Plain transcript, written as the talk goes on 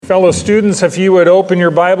Fellow students, if you would open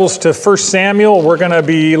your Bibles to 1 Samuel, we're going to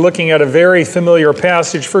be looking at a very familiar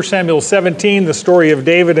passage, 1 Samuel 17, the story of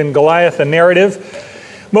David and Goliath, the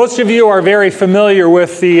narrative. Most of you are very familiar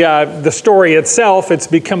with the story itself. It's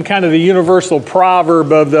become kind of the universal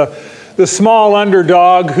proverb of the small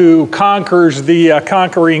underdog who conquers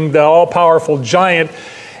conquering the all-powerful giant.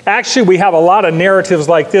 Actually, we have a lot of narratives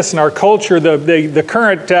like this in our culture. The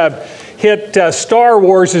current hit Star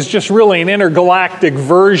Wars is just really an intergalactic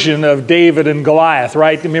version of David and Goliath,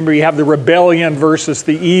 right? Remember, you have the rebellion versus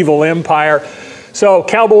the evil empire. So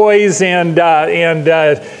cowboys and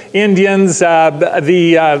Indians,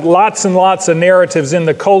 lots and lots of narratives in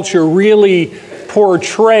the culture really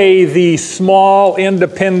portray the small,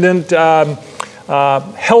 independent,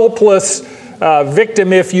 helpless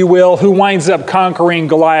victim, if you will, who winds up conquering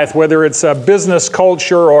Goliath, whether it's a business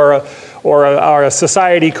culture or a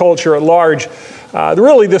society culture at large.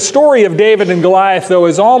 Really, the story of David and Goliath, though,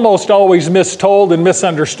 is almost always mistold and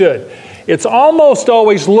misunderstood. It's almost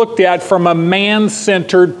always looked at from a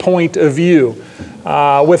man-centered point of view.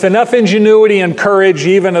 With enough ingenuity and courage,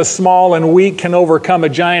 even a small and weak can overcome a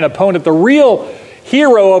giant opponent. The real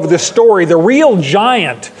hero of the story, the real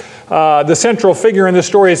giant, the central figure in the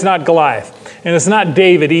story is not Goliath. And it's not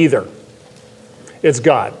David either. It's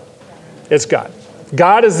God. It's God.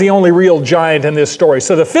 God is the only real giant in this story.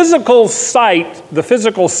 So the physical site, the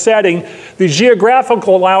physical setting, the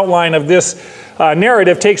geographical outline of this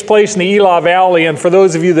narrative takes place in the Elah Valley. And for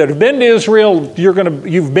those of you that have been to Israel,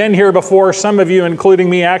 you've been here before. Some of you,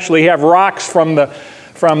 including me, actually have rocks from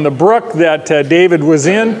the brook that David was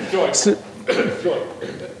in. Joy.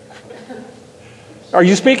 Are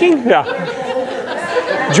you speaking? Yeah.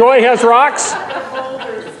 Joy has rocks?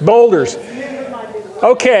 Boulders.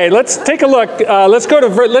 Okay, let's take a look.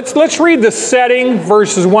 Let's read the setting,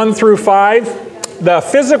 verses 1 through 5. The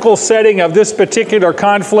physical setting of this particular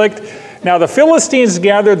conflict. Now, the Philistines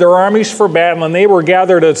gathered their armies for battle, and they were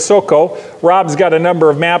gathered at Soko. Rob's got a number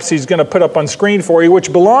of maps he's going to put up on screen for you,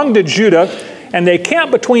 which belonged to Judah, and they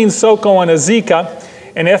camped between Soko and Azekah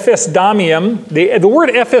and Ephes Damium. The word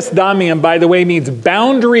Ephes Damium, by the way, means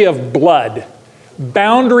boundary of blood.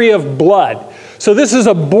 Boundary of blood. So this is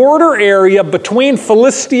a border area between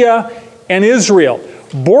Philistia and Israel.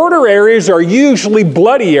 Border areas are usually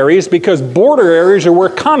bloody areas because border areas are where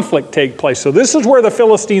conflict takes place. So this is where the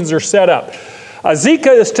Philistines are set up.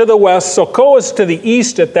 Azekah is to the west, Soko is to the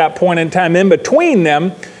east at that point in time. In between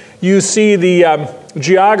them, you see the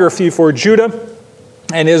geography for Judah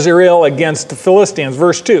and Israel against the Philistines.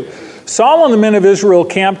 Verse 2. Saul and the men of Israel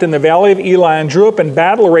camped in the valley of Elah and drew up in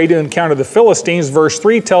battle array to encounter the Philistines. Verse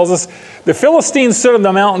 3 tells us, the Philistines stood on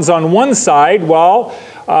the mountains on one side, while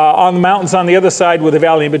on the mountains on the other side with the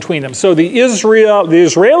valley in between them. So the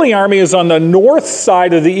Israeli army is on the north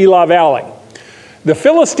side of the Elah Valley. The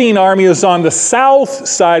Philistine army is on the south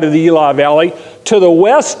side of the Elah Valley. To the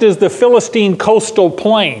west is the Philistine coastal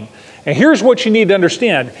plain. And here's what you need to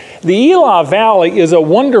understand. The Elah Valley is a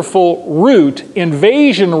wonderful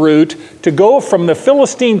invasion route, to go from the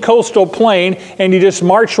Philistine coastal plain, and you just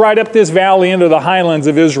march right up this valley into the highlands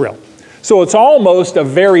of Israel. So it's almost a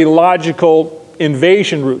very logical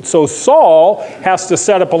invasion route. So Saul has to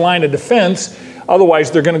set up a line of defense, otherwise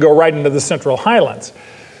they're going to go right into the central highlands.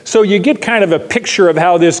 So you get kind of a picture of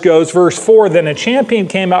how this goes. Verse 4, then a champion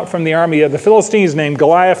came out from the army of the Philistines named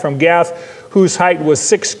Goliath from Gath, whose height was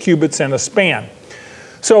 6 cubits and a span.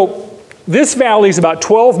 So this valley is about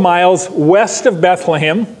 12 miles west of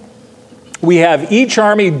Bethlehem. We have each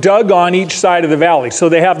army dug on each side of the valley. So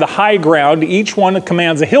they have the high ground. Each one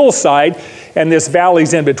commands a hillside, and this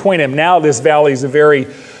valley's in between them. Now this valley is a very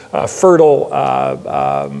fertile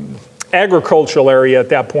agricultural area at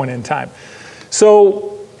that point in time.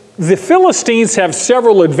 So the Philistines have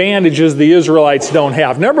several advantages the Israelites don't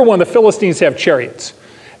have. Number one, the Philistines have chariots.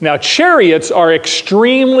 Now, chariots are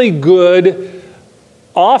extremely good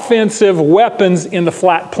offensive weapons in the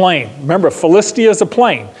flat plain. Remember, Philistia is a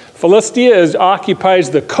plain. Philistia occupies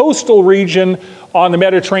the coastal region on the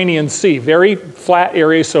Mediterranean Sea, very flat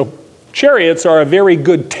area, so chariots are a very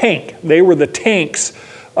good tank. They were the tanks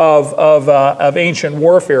of ancient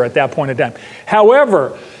warfare at that point in time.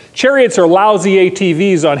 However, chariots are lousy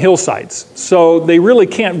ATVs on hillsides, so they really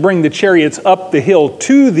can't bring the chariots up the hill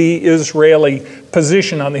to the Israeli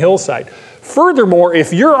position on the hillside. Furthermore,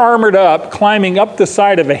 if you're armored up, climbing up the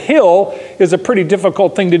side of a hill is a pretty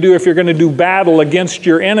difficult thing to do if you're going to do battle against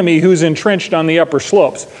your enemy who's entrenched on the upper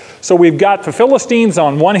slopes. So we've got the Philistines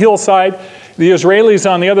on one hillside, the Israelis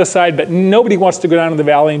on the other side, but nobody wants to go down to the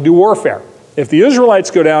valley and do warfare. If the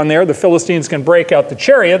Israelites go down there, the Philistines can break out the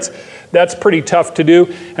chariots. That's pretty tough to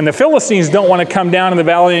do. And the Philistines don't want to come down in the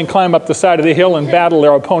valley and climb up the side of the hill and battle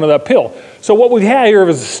their opponent uphill. So what we have here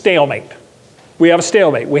is a stalemate. We have a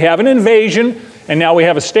stalemate. We have an invasion, and now we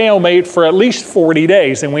have a stalemate for at least 40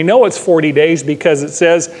 days. And we know it's 40 days because it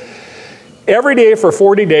says every day for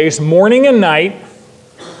 40 days, morning and night,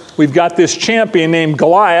 we've got this champion named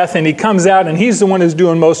Goliath, and he comes out, and he's the one who's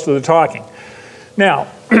doing most of the talking. Now,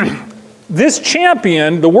 this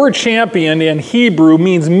champion, the word champion in Hebrew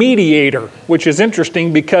means mediator, which is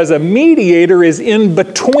interesting because a mediator is in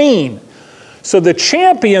between. So the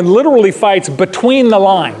champion literally fights between the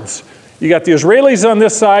lines. You got the Israelis on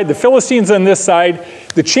this side, the Philistines on this side.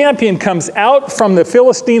 The champion comes out from the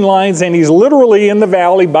Philistine lines, and he's literally in the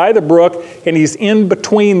valley by the brook, and he's in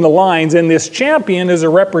between the lines. And this champion is a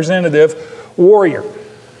representative warrior.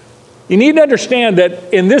 You need to understand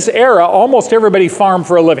that in this era, almost everybody farmed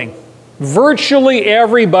for a living. Virtually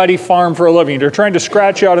everybody farmed for a living. They're trying to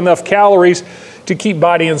scratch out enough calories to keep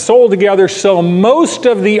body and soul together, so most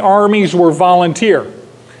of the armies were volunteer.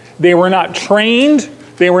 They were not trained,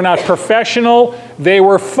 they were not professional, they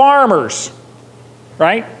were farmers,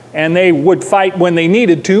 right? And they would fight when they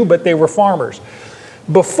needed to, but they were farmers.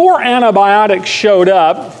 Before antibiotics showed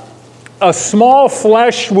up, a small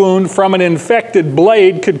flesh wound from an infected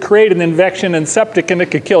blade could create an infection and septic, and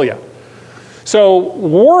it could kill you. So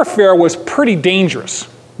warfare was pretty dangerous.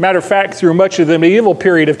 Matter of fact, through much of the medieval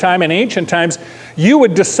period of time and ancient times, you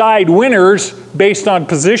would decide winners based on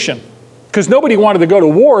position. Because nobody wanted to go to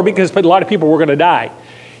war because a lot of people were going to die.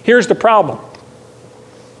 Here's the problem.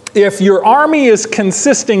 If your army is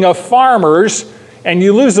consisting of farmers and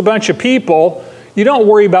you lose a bunch of people, you don't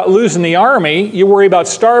worry about losing the army, you worry about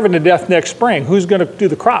starving to death next spring. Who's going to do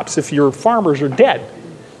the crops if your farmers are dead?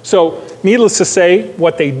 So, needless to say,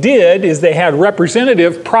 what they did is they had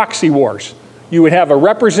representative proxy wars. You would have a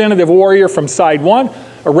representative warrior from side one,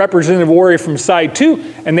 a representative warrior from side two,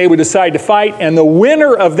 and they would decide to fight, and the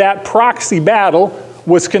winner of that proxy battle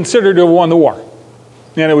was considered to have won the war.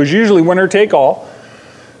 And it was usually winner take all.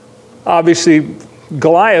 Obviously,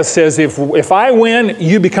 Goliath says, if I win,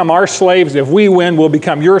 you become our slaves. If we win, we'll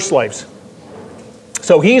become your slaves.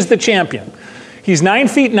 So he's the champion. He's 9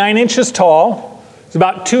 feet 9 inches tall. He's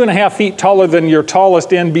about 2.5 feet taller than your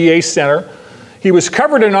tallest NBA center. He was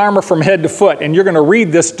covered in armor from head to foot, and you're going to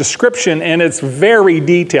read this description, and it's very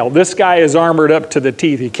detailed. This guy is armored up to the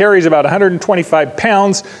teeth. He carries about 125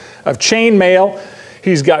 pounds of chain mail.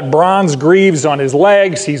 He's got bronze greaves on his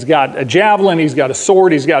legs. He's got a javelin. He's got a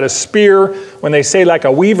sword. He's got a spear. When they say like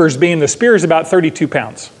a weaver's beam, the spear is about 32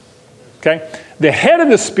 pounds. Okay? The head of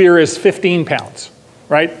the spear is 15 pounds.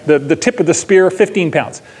 Right? The tip of the spear, 15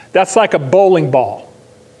 pounds. That's like a bowling ball.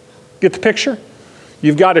 Get the picture?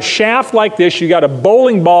 You've got a shaft like this. You've got a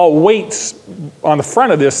bowling ball weights on the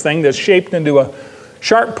front of this thing that's shaped into a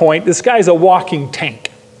sharp point. This guy's a walking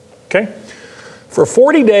tank. Okay? For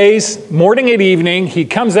 40 days, morning and evening, he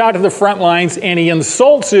comes out to the front lines and he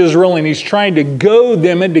insults Israel, and he's trying to goad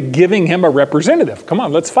them into giving him a representative. Come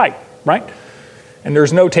on, let's fight, right? And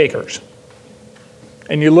there's no takers.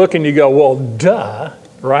 And you look and you go, well, duh,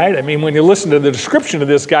 right? I mean, when you listen to the description of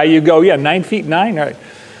this guy, you go, yeah, 9 feet 9, right?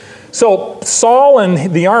 So Saul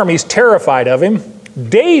and the army's terrified of him.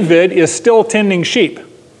 David is still tending sheep.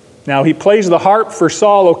 Now, he plays the harp for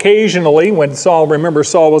Saul occasionally when Saul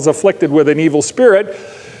was afflicted with an evil spirit.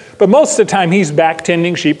 But most of the time, he's back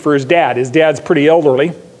tending sheep for his dad. His dad's pretty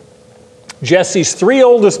elderly. Jesse's 3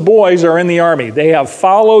 oldest boys are in the army. They have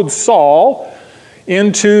followed Saul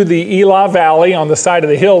into the Elah Valley on the side of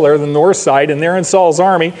the hill there, the north side, and they're in Saul's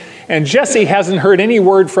army. And Jesse hasn't heard any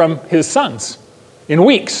word from his sons in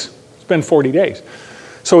weeks. It's been 40 days.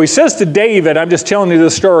 So he says to David, I'm just telling you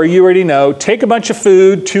the story you already know, take a bunch of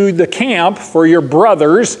food to the camp for your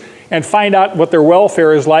brothers and find out what their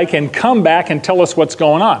welfare is like and come back and tell us what's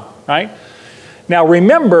going on, right? Now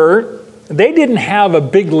remember, they didn't have a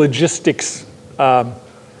big logistics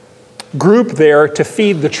group there to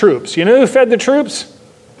feed the troops. You know who fed the troops?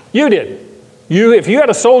 You did. If you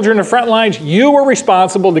had a soldier in the front lines, you were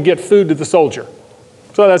responsible to get food to the soldier.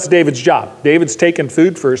 So that's David's job. David's taking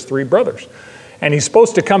food for his 3 brothers. And he's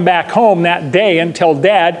supposed to come back home that day and tell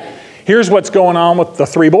Dad, here's what's going on with the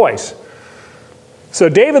 3 boys. So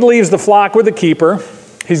David leaves the flock with the keeper.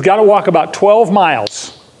 He's got to walk about 12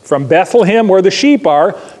 miles from Bethlehem, where the sheep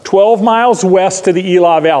are, 12 miles west to the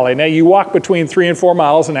Elah Valley. Now, you walk between 3 and 4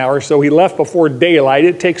 miles an hour, so he left before daylight.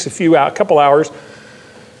 It takes a couple hours.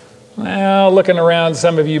 Well, looking around,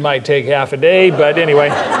 some of you might take half a day, but anyway.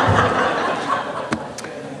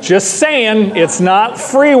 Just saying, it's not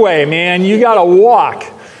freeway, man. You got to walk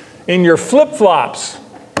in your flip-flops.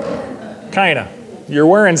 Kinda. You're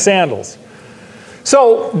wearing sandals.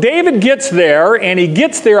 So David gets there, and he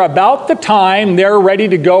gets there about the time they're ready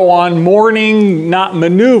to go on morning, not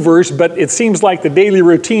maneuvers, but it seems like the daily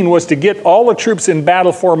routine was to get all the troops in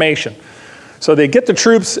battle formation. So they get the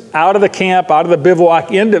troops out of the camp, out of the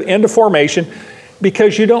bivouac, into formation,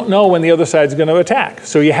 because you don't know when the other side's going to attack.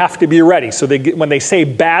 So you have to be ready. So when they say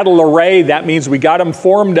battle array, that means we got them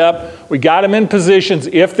formed up, we got them in positions.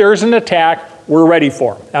 If there's an attack, we're ready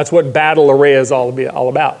for them. That's what battle array is all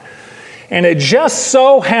about. And it just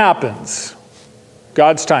so happens,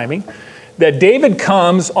 God's timing, that David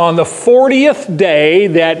comes on the 40th day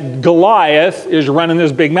that Goliath is running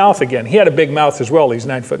his big mouth again. He had a big mouth as well. He's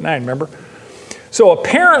 9'9", remember? So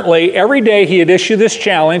apparently, every day he had issued this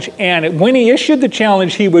challenge, and when he issued the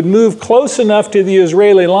challenge, he would move close enough to the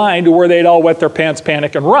Israeli line to where they'd all wet their pants,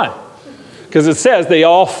 panic, and run. Because it says they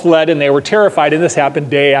all fled and they were terrified, and this happened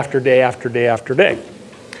day after day after day after day.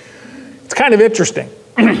 It's kind of interesting.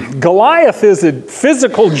 Goliath is a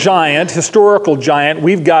physical giant, historical giant.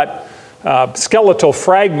 We've got skeletal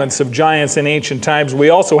fragments of giants in ancient times. We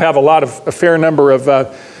also have a fair number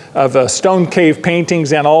of stone cave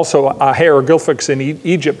paintings and also hieroglyphics in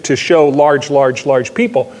Egypt to show large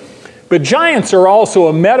people. But giants are also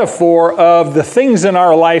a metaphor of the things in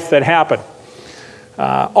our life that happen.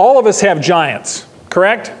 All of us have giants,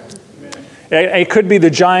 correct? It could be the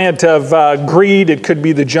giant of greed. It could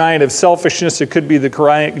be the giant of selfishness. It could be the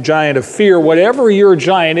giant of fear. Whatever your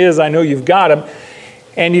giant is, I know you've got them.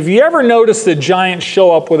 And have you ever noticed that giants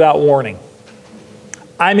show up without warning?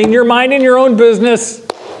 I mean, you're minding your own business,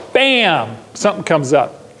 bam, something comes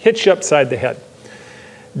up, hits you upside the head.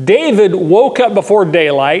 David woke up before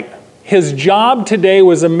daylight. His job today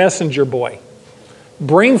was a messenger boy.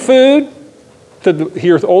 Bring food to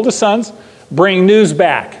his oldest sons, bring news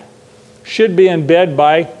back. Should be in bed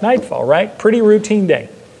by nightfall, right? Pretty routine day.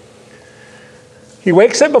 He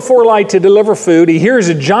wakes up before light to deliver food. He hears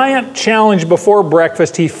a giant challenge before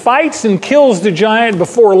breakfast. He fights and kills the giant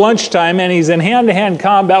before lunchtime, and he's in hand-to-hand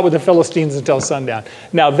combat with the Philistines until sundown.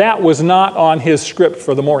 Now, that was not on his script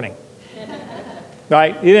for the morning.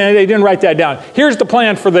 Right? They didn't write that down. Here's the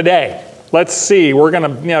plan for the day. Let's see. We're going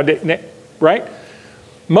to, right?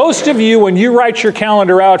 Most of you, when you write your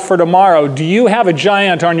calendar out for tomorrow, do you have a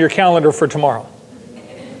giant on your calendar for tomorrow?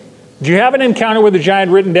 Do you have an encounter with a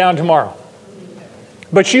giant written down tomorrow?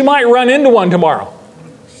 But you might run into one tomorrow.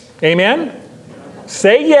 Amen?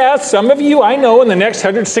 Say yes. Some of you, I know, in the next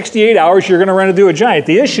 168 hours, you're going to run into a giant.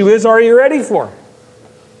 The issue is, are you ready for him?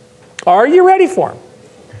 Are you ready for him?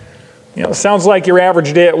 You know, it sounds like your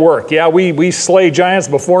average day at work. Yeah, we slay giants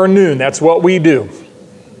before noon. That's what we do.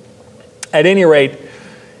 At any rate,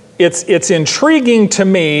 it's intriguing to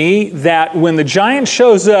me that when the giant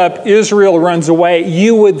shows up, Israel runs away.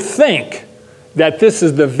 You would think that this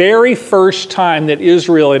is the very first time that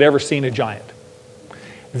Israel had ever seen a giant.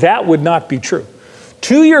 That would not be true.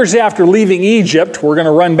 2 years after leaving Egypt, we're going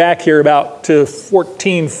to run back here about to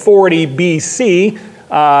 1440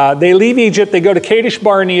 BC. They leave Egypt, they go to Kadesh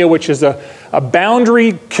Barnea, which is a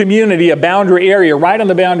boundary community, a boundary area right on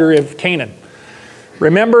the boundary of Canaan.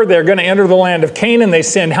 Remember, they're going to enter the land of Canaan. They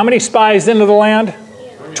send how many spies into the land?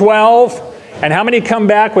 12. And how many come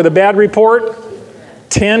back with a bad report?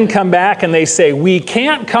 10 come back and they say, we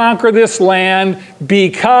can't conquer this land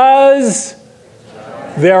because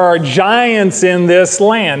there are giants in this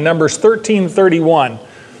land. Numbers 13:31.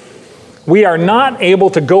 We are not able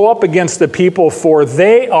to go up against the people, for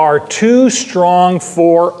they are too strong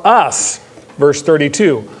for us. Verse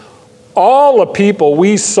 32. All the people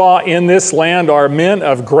we saw in this land are men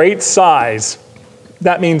of great size.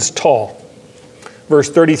 That means tall. Verse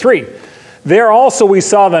 33. There also we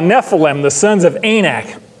saw the Nephilim, the sons of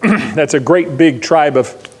Anak. That's a great big tribe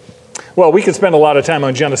of, well, we could spend a lot of time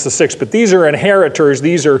on Genesis 6, but these are inheritors.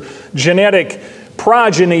 These are genetic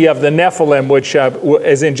progeny of the Nephilim, which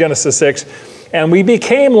is in Genesis 6. And we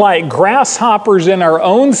became like grasshoppers in our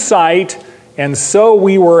own sight, and so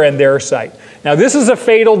we were in their sight. Now, this is a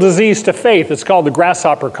fatal disease to faith. It's called the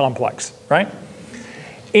grasshopper complex, right?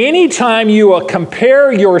 Anytime you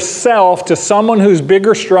compare yourself to someone who's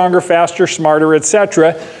bigger, stronger, faster, smarter,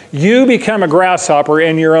 etc., you become a grasshopper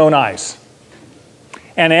in your own eyes.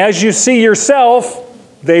 And as you see yourself,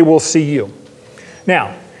 they will see you.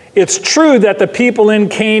 Now, it's true that the people in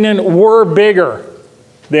Canaan were bigger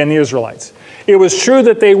than the Israelites. It was true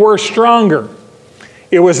that they were stronger.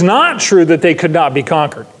 It was not true that they could not be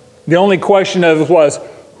conquered. The only question was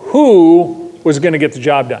who was going to get the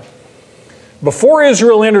job done. Before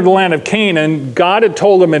Israel entered the land of Canaan, God had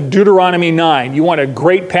told them in Deuteronomy 9. You want a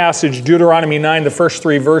great passage, Deuteronomy 9, the first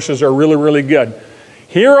 3 verses are really, really good.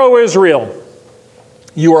 Hear, O Israel,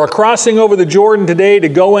 You are crossing over the Jordan today to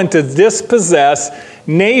go and to dispossess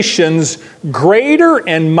nations greater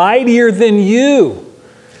and mightier than you.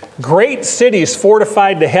 Great cities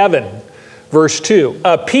fortified to heaven. Verse 2,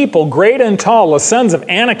 a people great and tall, the sons of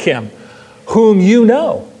Anakim, whom you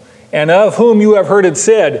know, and of whom you have heard it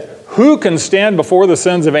said, who can stand before the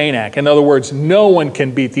sons of Anak? In other words, no one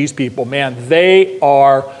can beat these people. Man, they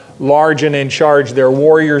are large and in charge. They're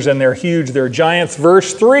warriors and they're huge. They're giants.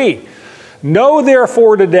 Verse 3, know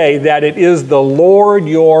therefore today that it is the Lord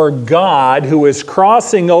your God who is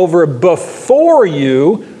crossing over before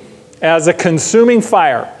you as a consuming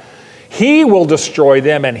fire. He will destroy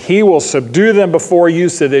them and he will subdue them before you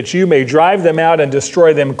so that you may drive them out and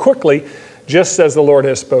destroy them quickly, just as the Lord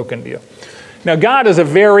has spoken to you. Now, God is a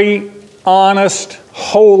very honest,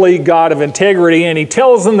 holy God of integrity, and he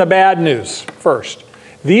tells them the bad news first.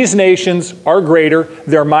 These nations are greater,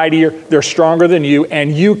 they're mightier, they're stronger than you,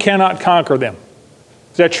 and you cannot conquer them.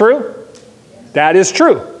 Is that true? That is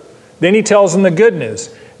true. Then he tells them the good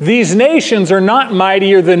news. These nations are not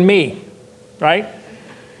mightier than me, right?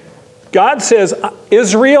 God says,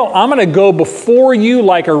 Israel, I'm going to go before you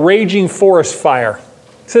like a raging forest fire.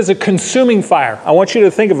 It says a consuming fire. I want you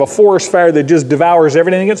to think of a forest fire that just devours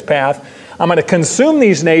everything in its path. I'm going to consume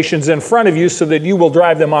these nations in front of you so that you will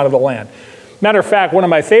drive them out of the land. Matter of fact, one of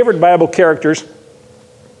my favorite Bible characters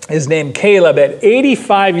is named Caleb. At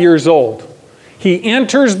 85 years old, he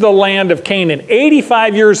enters the land of Canaan.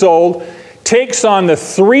 85 years old, takes on the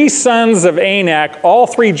 3 sons of Anak, all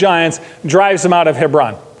 3 giants, drives them out of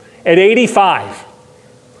Hebron. At 85,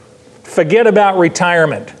 forget about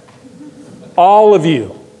retirement. All of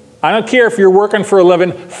you. I don't care if you're working for a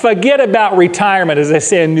living. Forget about retirement, as they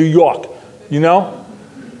say in New York. You know?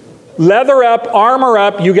 Leather up, armor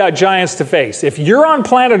up, you got giants to face. If you're on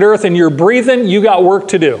planet Earth and you're breathing, you got work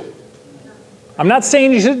to do. I'm not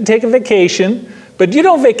saying you shouldn't take a vacation, but you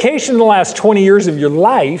don't vacation the last 20 years of your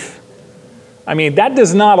life. I mean, that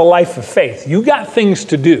is not a life of faith. You got things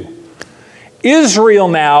to do. Israel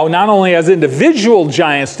now not only has individual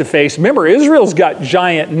giants to face, remember, Israel's got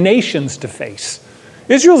giant nations to face.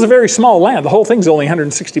 Israel's a very small land. The whole thing's only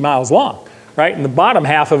 160 miles long, right? And the bottom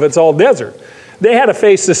half of it's all desert. They had to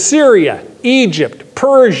face Assyria, Egypt,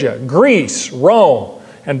 Persia, Greece, Rome.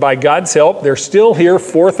 And by God's help, they're still here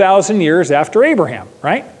 4,000 years after Abraham,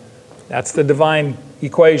 right? That's the divine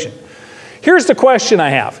equation. Here's the question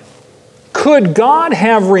I have. Could God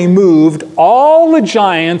have removed all the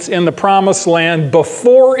giants in the promised land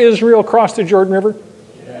before Israel crossed the Jordan River?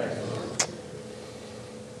 Yes.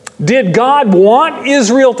 Did God want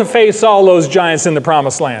Israel to face all those giants in the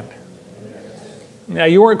promised land? Now,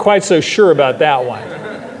 you weren't quite so sure about that one.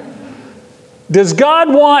 Does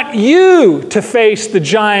God want you to face the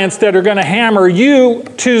giants that are going to hammer you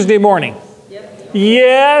Tuesday morning? Yep.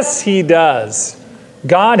 Yes, he does.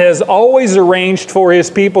 God has always arranged for his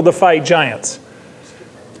people to fight giants.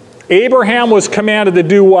 Abraham was commanded to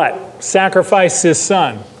do what? Sacrifice his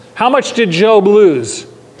son. How much did Job lose?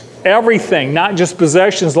 Everything, not just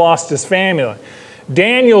possessions, lost his family.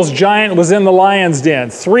 Daniel's giant was in the lion's den.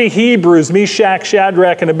 3 Hebrews, Meshach,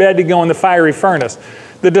 Shadrach, and Abednego in the fiery furnace.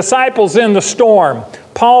 The disciples in the storm.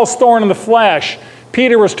 Paul's thorn in the flesh.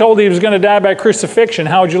 Peter was told he was going to die by crucifixion.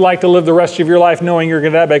 How would you like to live the rest of your life knowing you're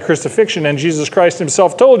going to die by crucifixion? And Jesus Christ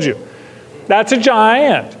himself told you. That's a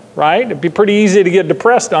giant, right? It'd be pretty easy to get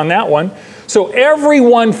depressed on that one. So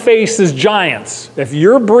everyone faces giants. If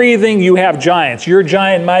you're breathing, you have giants. Your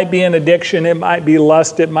giant might be an addiction. It might be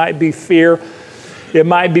lust. It might be fear. It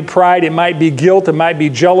might be pride. It might be guilt. It might be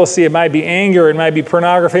jealousy. It might be anger. It might be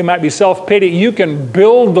pornography. It might be self-pity. You can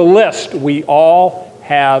build the list. We all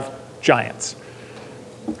have giants.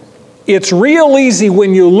 It's real easy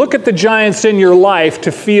when you look at the giants in your life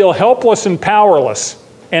to feel helpless and powerless.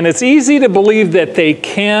 And it's easy to believe that they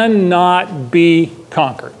cannot be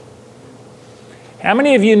conquered. How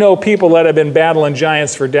many of you know people that have been battling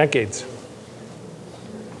giants for decades?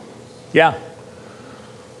 Yeah.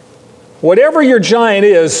 Whatever your giant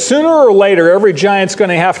is, sooner or later, every giant's going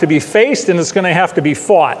to have to be faced and it's going to have to be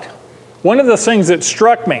fought. One of the things that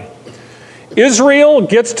struck me, Israel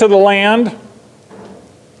gets to the land.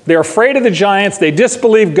 They're afraid of the giants. They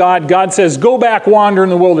disbelieve God. God says, go back, wander in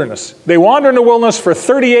the wilderness. They wander in the wilderness for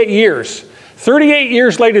 38 years. 38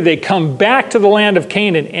 years later, they come back to the land of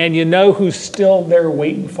Canaan. And you know who's still there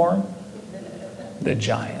waiting for them? The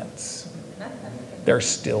giants. They're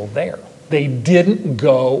still there. They didn't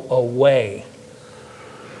go away.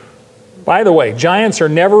 By the way, giants are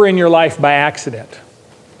never in your life by accident.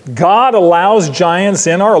 God allows giants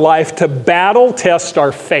in our life to battle test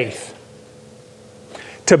our faith.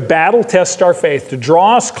 To battle test our faith, to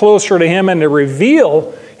draw us closer to him and to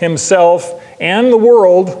reveal himself and the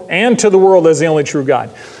world, and to the world as the only true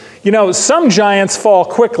God. You know, some giants fall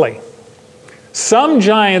quickly. Some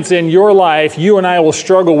giants in your life, you and I will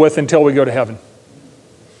struggle with until we go to heaven.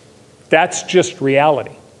 That's just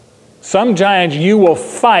reality. Some giants you will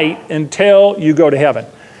fight until you go to heaven.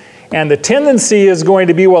 And the tendency is going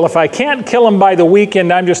to be, well, if I can't kill them by the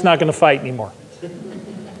weekend, I'm just not going to fight anymore.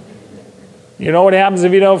 You know what happens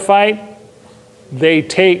if you don't fight? They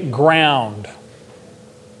take ground.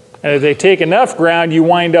 And if they take enough ground, you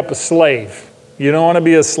wind up a slave. You don't want to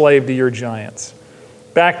be a slave to your giants.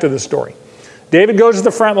 Back to the story. David goes to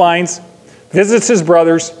the front lines, visits his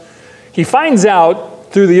brothers. He finds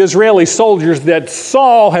out through the Israeli soldiers that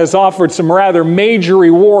Saul has offered some rather major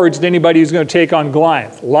rewards to anybody who's going to take on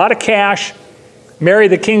Goliath. A lot of cash, marry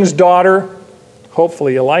the king's daughter,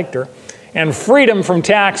 hopefully you liked her, and freedom from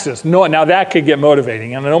taxes. No, now that could get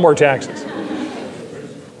motivating, and no more taxes.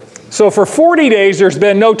 So for 40 days, there's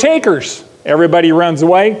been no takers. Everybody runs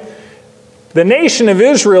away. The nation of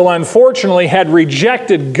Israel, unfortunately, had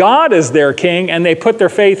rejected God as their king, and they put their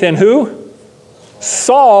faith in who?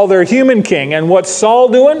 Saul, their human king. And what's Saul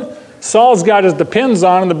doing? Saul's got his depends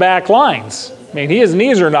on in the back lines. I mean, his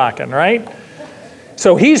knees are knocking, right?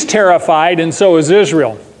 So he's terrified, and so is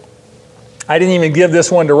Israel. I didn't even give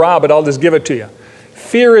this one to Rob, but I'll just give it to you.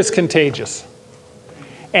 Fear is contagious.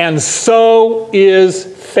 And so is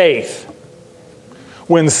faith.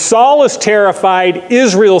 When Saul is terrified,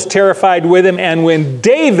 Israel's terrified with him. And when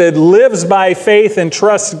David lives by faith and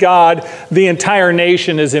trusts God, the entire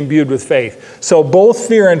nation is imbued with faith. So both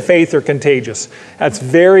fear and faith are contagious. That's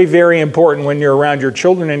very, very important when you're around your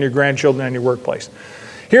children and your grandchildren and your workplace.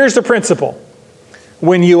 Here's the principle.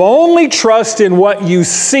 When you only trust in what you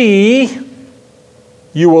see,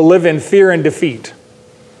 you will live in fear and defeat.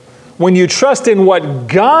 When you trust in what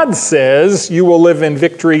God says, you will live in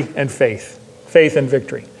victory and faith. Faith and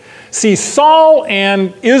victory. See, Saul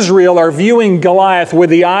and Israel are viewing Goliath with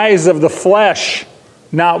the eyes of the flesh,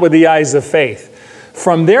 not with the eyes of faith.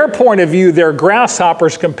 From their point of view, they're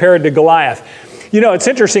grasshoppers compared to Goliath. You know, it's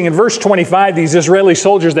interesting, in verse 25, these Israeli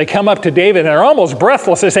soldiers, they come up to David and they're almost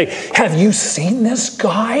breathless. They say, have you seen this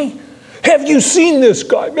guy? Have you seen this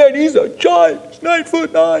guy? Man, he's a giant. He's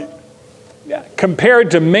 9'9". Yeah.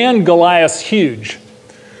 Compared to man, Goliath's huge.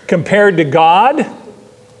 Compared to God,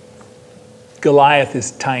 Goliath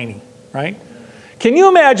is tiny, right? Can you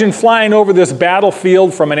imagine flying over this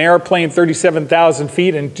battlefield from an airplane 37,000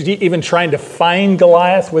 feet and even trying to find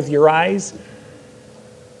Goliath with your eyes?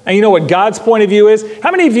 And you know what God's point of view is? How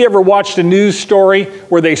many of you ever watched a news story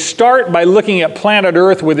where they start by looking at planet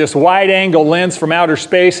Earth with this wide-angle lens from outer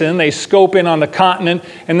space, and then they scope in on the continent,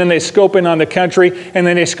 and then they scope in on the country, and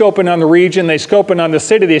then they scope in on the region, they scope in on the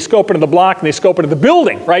city, they scope into the block, and they scope into the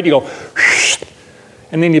building, right? You go,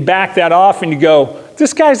 and then you back that off and you go,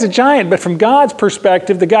 this guy's a giant, but from God's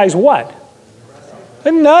perspective, the guy's what?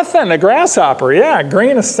 Nothing, a grasshopper, yeah, a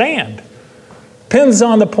grain of sand. Depends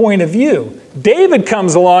on the point of view. David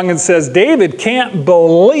comes along and says, David can't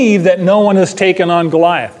believe that no one has taken on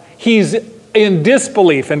Goliath. He's in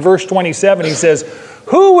disbelief. In verse 27, he says,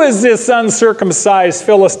 who is this uncircumcised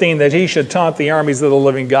Philistine that he should taunt the armies of the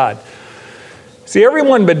living God? See,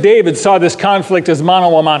 everyone but David saw this conflict as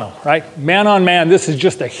mano a mano, right? Man on man, this is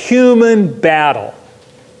just a human battle.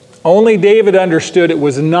 Only David understood it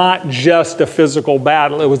was not just a physical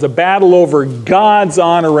battle. It was a battle over God's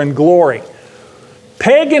honor and glory.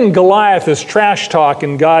 Pagan Goliath is trash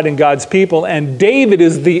talking God and God's people, and David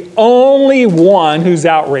is the only one who's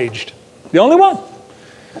outraged. The only one.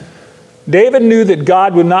 David knew that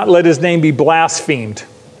God would not let his name be blasphemed,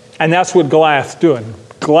 and that's what Goliath's doing.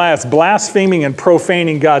 Goliath's blaspheming and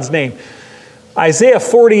profaning God's name. Isaiah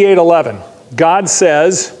 48:11, God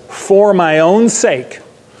says, for my own sake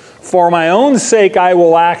I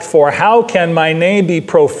will act, for how can my name be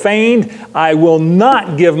profaned? I will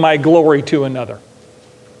not give my glory to another.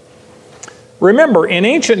 Remember, in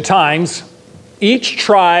ancient times, each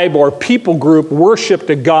tribe or people group worshipped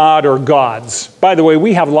a god or gods. By the way,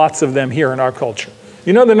 we have lots of them here in our culture.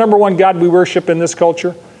 You know the number one god we worship in this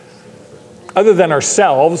culture? Other than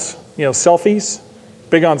ourselves, you know, selfies,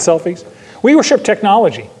 big on selfies. We worship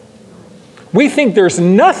technology. We think there's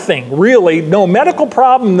nothing really, no medical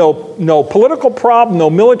problem, no political problem, no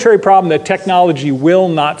military problem that technology will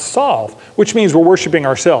not solve, which means we're worshiping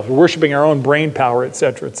ourselves. We're worshiping our own brain power, et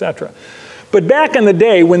cetera, et cetera. But back in the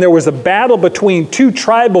day, when there was a battle between two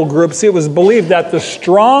tribal groups, it was believed that the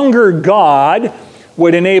stronger God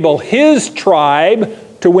would enable his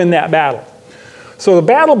tribe to win that battle. So the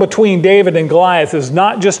battle between David and Goliath is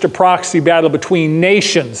not just a proxy battle between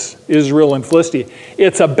nations, Israel and Philistia.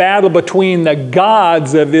 It's a battle between the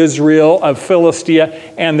gods of Israel, of Philistia,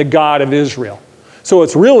 and the God of Israel. So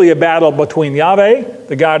it's really a battle between Yahweh,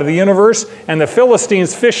 the God of the universe, and the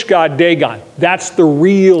Philistines' fish god Dagon. That's the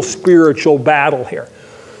real spiritual battle here.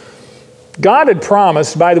 God had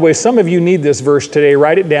promised, by the way, some of you need this verse today,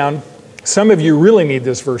 write it down. Some of you really need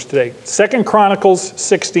this verse today. 2 Chronicles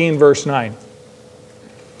 16, verse 9.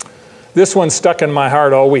 This one stuck in my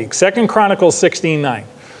heart all week. 2 Chronicles 16:9.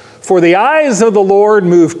 For the eyes of the Lord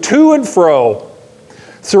move to and fro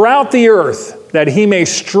throughout the earth, that he may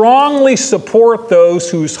strongly support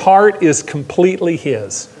those whose heart is completely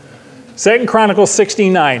his. 2 Chronicles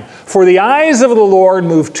 16:9. For the eyes of the Lord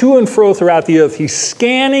move to and fro throughout the earth. He's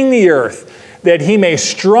scanning the earth, that he may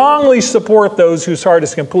strongly support those whose heart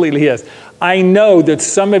is completely his. I know that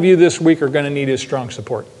some of you this week are going to need his strong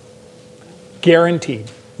support.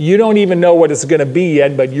 Guaranteed. You don't even know what it's going to be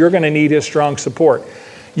yet, but you're going to need his strong support.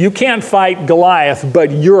 You can't fight Goliath, but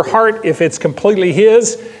your heart, if it's completely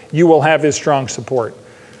his, you will have his strong support.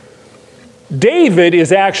 David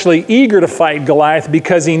is actually eager to fight Goliath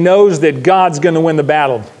because he knows that God's going to win the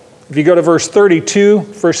battle. If you go to verse 32,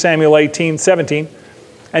 1 Samuel 18:17,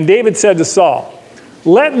 and David said to Saul,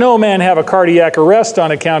 let no man have a cardiac arrest on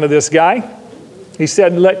account of this guy. He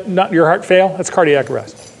said, let not your heart fail. That's cardiac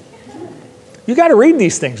arrest. You got to read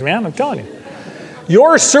these things, man. I'm telling you.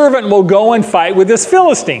 Your servant will go and fight with this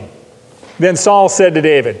Philistine. Then Saul said to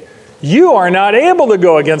David, you are not able to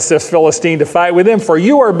go against this Philistine to fight with him, for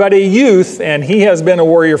you are but a youth, and he has been a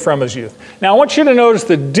warrior from his youth. Now I want you to notice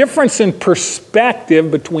the difference in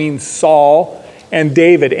perspective between Saul and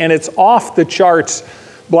David, and it's off the charts,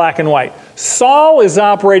 black and white. Saul is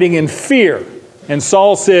operating in fear, and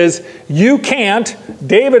Saul says, you can't.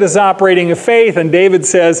 David is operating in faith, and David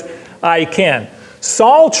says, I can.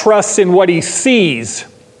 Saul trusts in what he sees.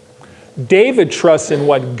 David trusts in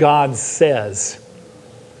what God says.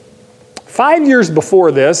 5 years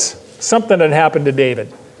before this, something had happened to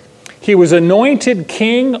David. He was anointed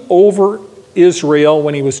king over Israel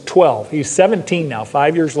when he was 12. He's 17 now,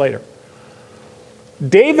 5 years later.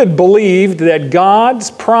 David believed that God's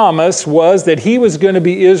promise was that he was going to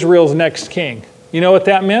be Israel's next king. You know what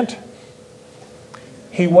that meant?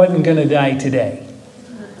 He wasn't going to die today.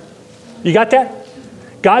 You got that?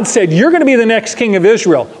 God said, you're going to be the next king of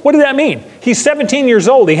Israel. What did that mean? He's 17 years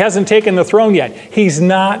old. He hasn't taken the throne yet. He's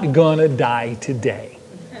not going to die today.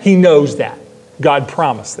 He knows that. God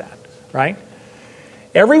promised that, right?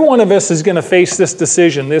 Every one of us is going to face this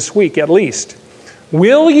decision this week at least.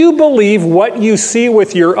 Will you believe what you see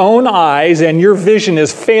with your own eyes, and your vision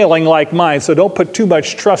is failing like mine, so don't put too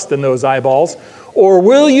much trust in those eyeballs, or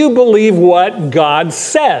will you believe what God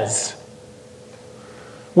says?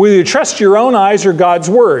 Will you trust your own eyes or God's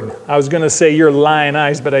word? I was going to say your lying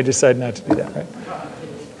eyes, but I decided not to do that,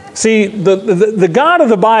 right? See, the God of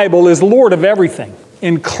the Bible is Lord of everything,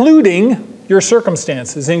 including your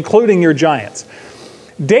circumstances, including your giants.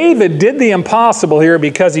 David did the impossible here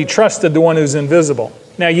because he trusted the one who's invisible.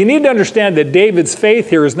 Now, you need to understand that David's faith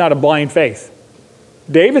here is not a blind faith.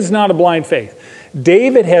 David's not a blind faith.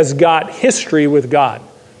 David has got history with God.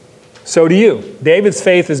 So do you. David's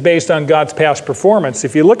faith is based on God's past performance.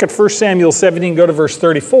 If you look at 1 Samuel 17, go to verse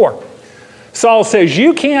 34. Saul says,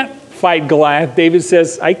 you can't fight Goliath. David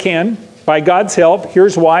says, I can, by God's help.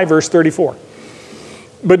 Here's why, verse 34.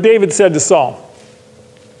 But David said to Saul,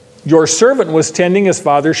 your servant was tending his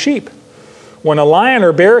father's sheep. When a lion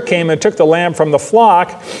or bear came and took the lamb from the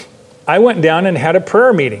flock, I went down and had a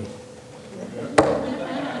prayer meeting.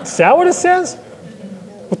 Is that what it says?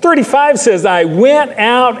 Well, 35 says, I went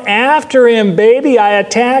out after him, baby. I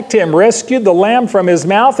attacked him, rescued the lamb from his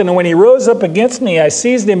mouth, and when he rose up against me, I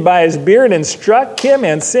seized him by his beard and struck him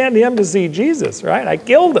and sent him to see Jesus, right? I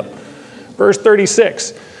killed him. Verse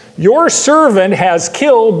 36, your servant has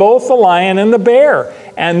killed both the lion and the bear,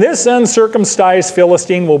 and this uncircumcised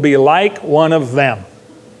Philistine will be like one of them,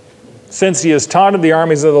 since he has taunted the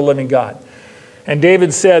armies of the living God. And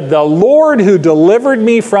David said, the Lord who delivered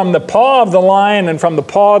me from the paw of the lion and from the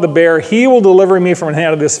paw of the bear, he will deliver me from the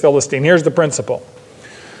hand of this Philistine. Here's the principle.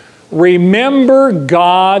 Remember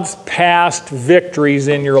God's past victories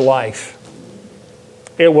in your life.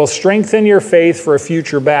 It will strengthen your faith for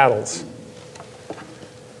future battles.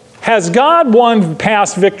 Has God won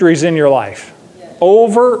past victories in your life?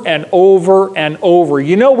 Over and over and over.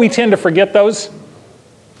 You know, we tend to forget those.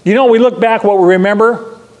 You know, we look back, what we remember?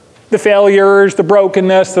 The failures, the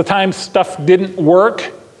brokenness, the times stuff didn't work.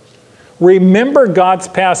 Remember God's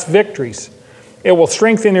past victories. It will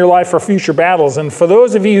strengthen your life for future battles. And for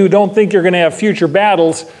those of you who don't think you're going to have future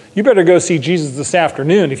battles, you better go see Jesus this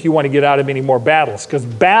afternoon if you want to get out of any more battles, because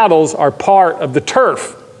battles are part of the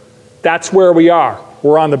turf. That's where we are.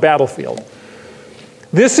 We're on the battlefield.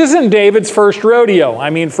 This isn't David's first rodeo,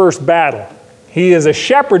 first battle. He is a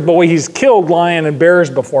shepherd boy. He's killed lion and bears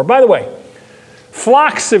before. By the way,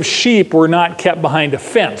 flocks of sheep were not kept behind a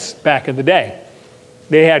fence back in the day.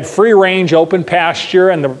 They had free range, open pasture,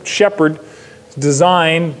 and the shepherd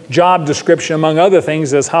design, job description, among other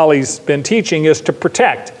things, as Holly's been teaching, is to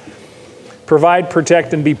protect. Provide,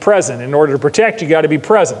 protect, and be present. In order to protect, you got to be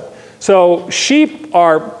present. So sheep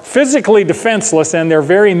are physically defenseless, and they're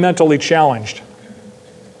very mentally challenged.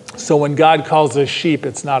 So when God calls us sheep,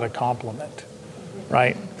 it's not a compliment,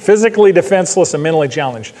 right? Physically defenseless and mentally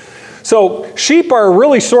challenged. So sheep are a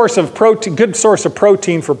really good source of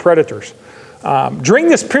protein for predators. During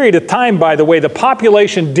this period of time, by the way, the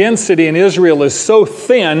population density in Israel is so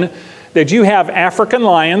thin that you have African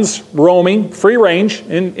lions roaming free range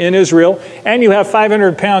in Israel, and you have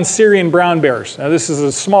 500-pound Syrian brown bears. Now, this is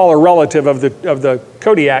a smaller relative of the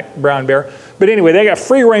Kodiak brown bear, but anyway, they got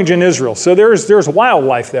free range in Israel. So there's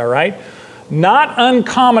wildlife there, right? Not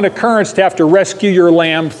uncommon occurrence to have to rescue your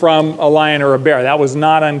lamb from a lion or a bear. That was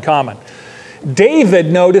not uncommon.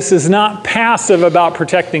 David, notice, is not passive about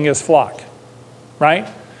protecting his flock. Right?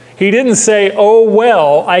 He didn't say, oh,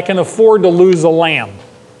 well, I can afford to lose a lamb.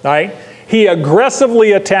 Right? He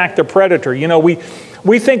aggressively attacked the predator.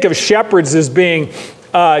 We think of shepherds as being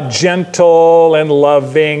gentle and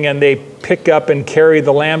loving, and they pick up and carry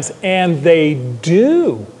the lambs, and they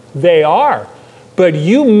do. They are. But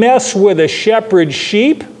you mess with a shepherd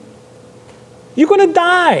sheep, you're going to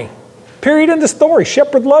die. Period in the story.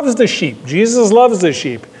 Shepherd loves the sheep. Jesus loves the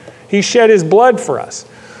sheep. He shed his blood for us.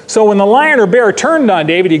 So when the lion or bear turned on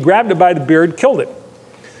David, he grabbed it by the beard, killed it.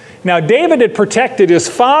 Now David had protected his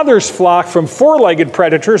father's flock from four-legged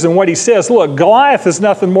predators, and what he says, look, Goliath is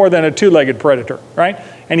nothing more than a two-legged predator, right?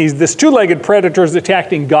 And this two-legged predator is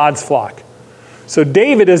attacking God's flock. So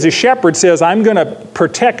David, as a shepherd, says, I'm going to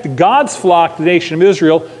protect God's flock, the nation of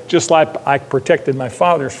Israel, just like I protected my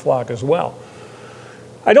father's flock as well.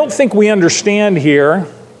 I don't think we understand here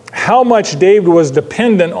how much David was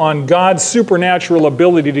dependent on God's supernatural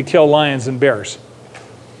ability to kill lions and bears.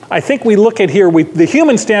 I think we look at here, the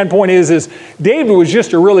human standpoint is David was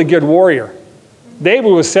just a really good warrior. David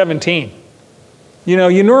was 17.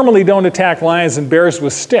 You normally don't attack lions and bears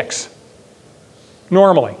with sticks.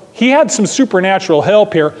 Normally. He had some supernatural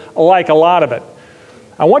help here, like a lot of it.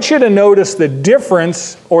 I want you to notice the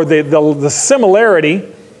difference or the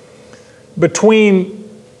similarity between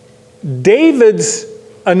David's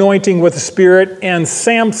anointing with the Spirit and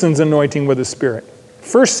Samson's anointing with the Spirit.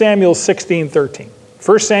 1 Samuel 16:13.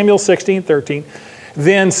 1 Samuel 16:13.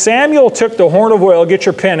 Then Samuel took the horn of oil, get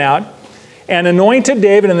your pen out, and anointed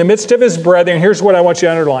David in the midst of his brethren. Here's what I want you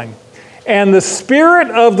to underline. And the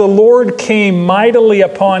Spirit of the Lord came mightily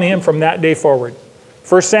upon him from that day forward.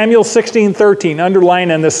 1 Samuel 16:13,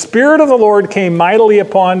 underline, and the Spirit of the Lord came mightily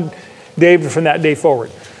upon David from that day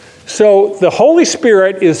forward. So the Holy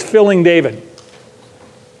Spirit is filling David.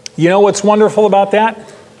 You know what's wonderful about that?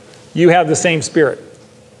 You have the same Spirit.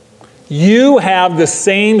 You have the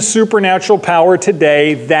same supernatural power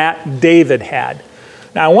today that David had.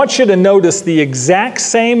 Now, I want you to notice the exact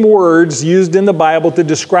same words used in the Bible to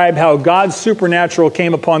describe how God's supernatural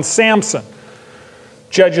came upon Samson.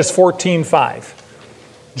 Judges 14:5.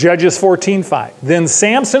 Judges 14:5. Then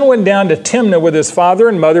Samson went down to Timnah with his father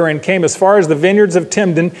and mother and came as far as the vineyards of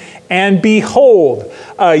Timnah. And behold,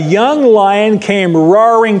 a young lion came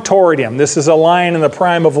roaring toward him. This is a lion in the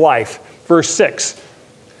prime of life. Verse 6.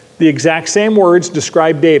 The exact same words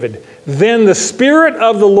describe David. Then the Spirit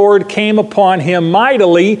of the Lord came upon him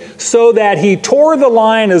mightily, so that he tore the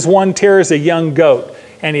lion as one tears a young goat,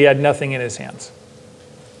 and he had nothing in his hands.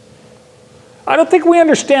 I don't think we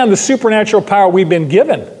understand the supernatural power we've been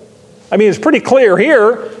given. I mean, it's pretty clear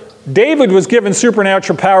here. David was given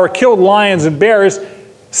supernatural power, killed lions and bears.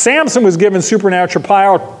 Samson was given supernatural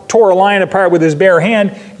power, tore a lion apart with his bare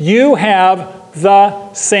hand. You have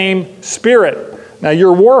the same Spirit. Now,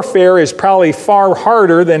 your warfare is probably far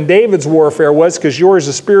harder than David's warfare was, because yours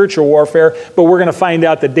is spiritual warfare, but we're going to find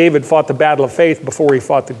out that David fought the battle of faith before he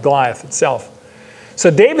fought the Goliath itself.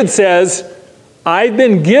 So David says, I've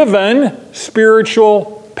been given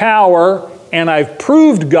spiritual power, and I've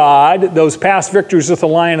proved God, those past victories with the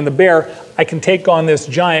lion and the bear, I can take on this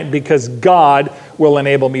giant because God will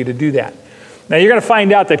enable me to do that. Now you're going to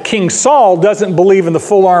find out that King Saul doesn't believe in the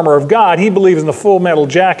full armor of God. He believes in the full metal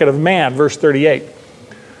jacket of man, verse 38.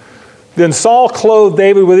 Then Saul clothed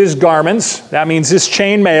David with his garments. That means his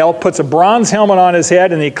chainmail, puts a bronze helmet on his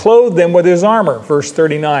head, and he clothed him with his armor. Verse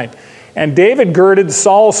 39. And David girded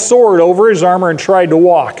Saul's sword over his armor and tried to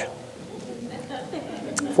walk,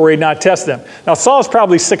 for he had not tested him. Now Saul's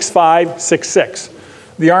probably 6'5", 6'6".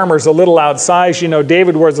 The armor's a little outsized. You know,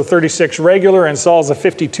 David wears a 36 regular and Saul's a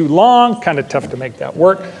 52 long. Kind of tough to make that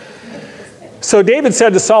work. So David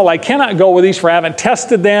said to Saul, I cannot go with these, for I haven't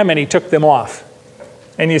tested them, and he took them off.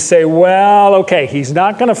 And you say, well, okay, he's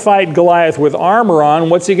not going to fight Goliath with armor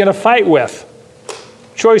on. What's he going to fight with?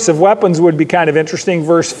 Choice of weapons would be kind of interesting.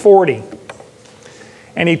 Verse 40.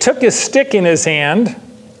 And he took his stick in his hand.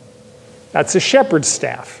 That's a shepherd's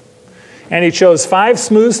staff. And he chose 5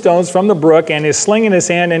 smooth stones from the brook and his sling in his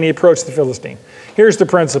hand, and he approached the Philistine. Here's the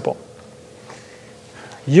principle.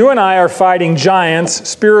 You and I are fighting giants,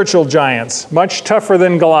 spiritual giants, much tougher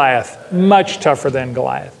than Goliath. Much tougher than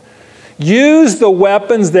Goliath. Use the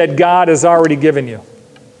weapons that God has already given you.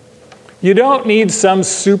 You don't need some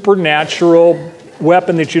supernatural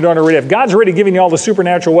weapon that you don't already have. God's already given you all the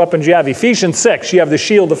supernatural weapons you have. Ephesians 6, you have the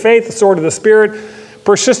shield of faith, the sword of the Spirit,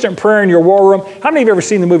 persistent prayer in your war room. How many of you have ever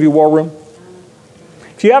seen the movie War Room?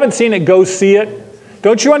 If you haven't seen it, go see it.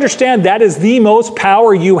 Don't you understand that is the most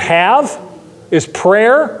power you have? Is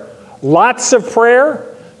prayer, lots of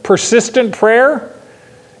prayer, persistent prayer.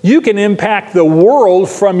 You can impact the world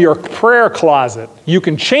from your prayer closet. You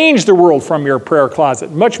can change the world from your prayer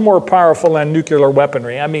closet. Much more powerful than nuclear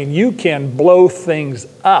weaponry. I mean, you can blow things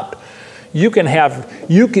up. You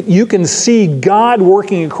can see God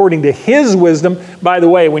working according to His wisdom. By the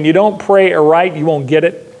way, when you don't pray aright, you won't get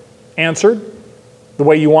it answered the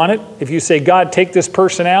way you want it. If you say, God, take this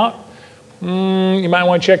person out, you might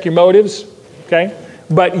want to check your motives. Okay?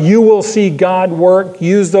 But you will see God work.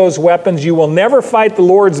 Use those weapons. You will never fight the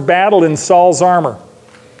Lord's battle in Saul's armor.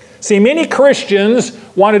 See, many Christians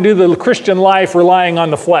want to do the Christian life relying on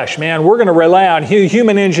the flesh. Man, we're going to rely on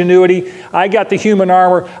human ingenuity. I got the human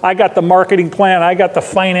armor. I got the marketing plan. I got the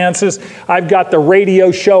finances. I've got the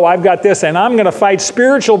radio show. I've got this. And I'm going to fight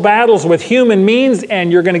spiritual battles with human means, and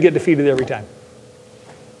you're going to get defeated every time.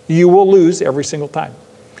 You will lose every single time.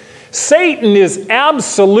 Satan is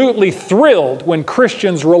absolutely thrilled when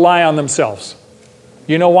Christians rely on themselves.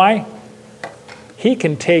 You know why? He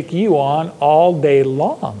can take you on all day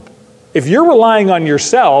long. If you're relying on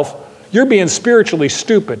yourself, you're being spiritually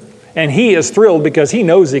stupid. And he is thrilled because he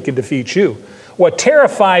knows he can defeat you. What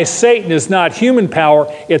terrifies Satan is not human power,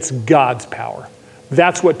 it's God's power.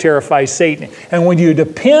 That's what terrifies Satan. And when you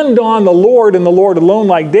depend on the Lord and the Lord alone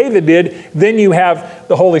like David did, then you have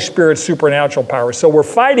the Holy Spirit's supernatural power. So we're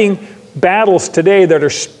fighting battles today that are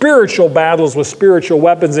spiritual battles with spiritual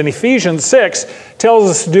weapons. And Ephesians 6 tells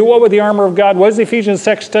us to do what with the armor of God? What does Ephesians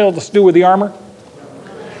 6 tell us to do with the armor?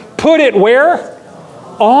 Put it where?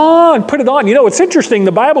 On. Put it on. You know, it's interesting.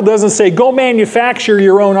 The Bible doesn't say, go manufacture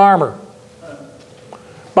your own armor.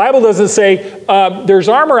 Bible doesn't say, there's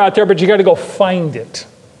armor out there, but you got to go find it.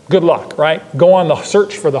 Good luck, right? Go on the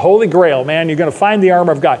search for the Holy Grail, man. You're going to find the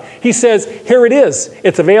armor of God. He says, here it is.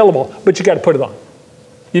 It's available, but you got to put it on.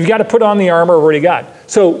 You've got to put on the armor already got.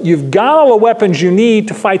 So you've got all the weapons you need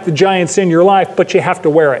to fight the giants in your life, but you have to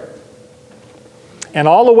wear it. And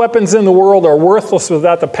all the weapons in the world are worthless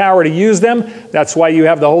without the power to use them. That's why you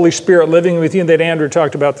have the Holy Spirit living with you that Andrew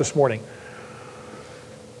talked about this morning.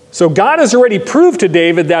 So God has already proved to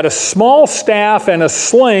David that a small staff and a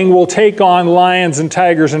sling will take on lions and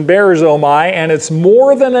tigers and bears, oh my, and it's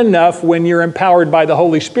more than enough when you're empowered by the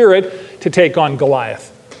Holy Spirit to take on Goliath.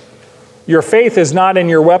 Your faith is not in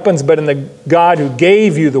your weapons, but in the God who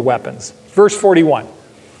gave you the weapons. Verse 41.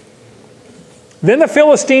 Then the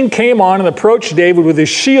Philistine came on and approached David with his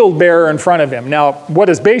shield bearer in front of him. Now, what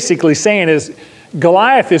it's basically saying is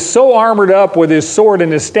Goliath is so armored up with his sword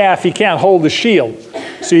and his staff, he can't hold the shield.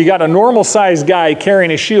 So you got a normal-sized guy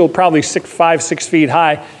carrying a shield, probably 5, 6 feet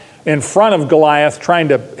high, in front of Goliath, trying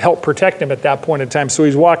to help protect him at that point in time. So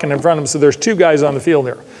he's walking in front of him. So there's 2 guys on the field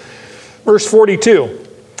there. Verse 42.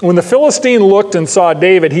 When the Philistine looked and saw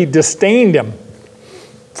David, he disdained him,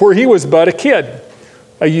 for he was but a kid,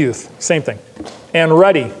 a youth, same thing, and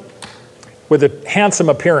ruddy, with a handsome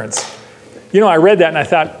appearance. You know, I read that and I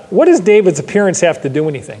thought, what does David's appearance have to do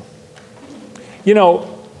anything? You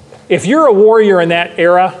know, if you're a warrior in that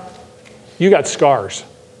era, you got scars.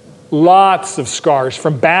 Lots of scars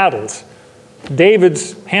from battles.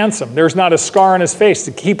 David's handsome. There's not a scar on his face.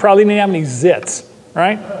 He probably didn't have any zits,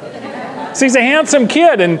 right? So he's a handsome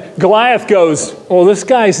kid, and Goliath goes, well, this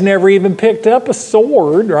guy's never even picked up a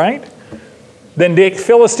sword, right? Then the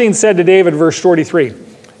Philistine said to David, verse 43,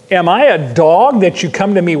 am I a dog that you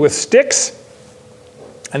come to me with sticks?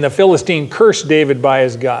 And the Philistine cursed David by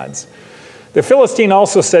his gods. The Philistine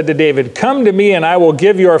also said to David, "Come to me, and I will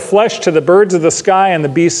give your flesh to the birds of the sky and the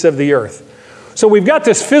beasts of the earth." So we've got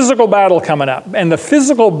this physical battle coming up, and the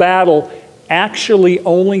physical battle actually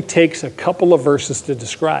only takes a couple of verses to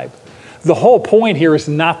describe. The whole point here is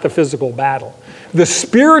not the physical battle. The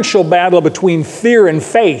spiritual battle between fear and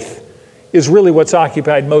faith is really what's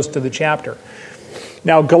occupied most of the chapter.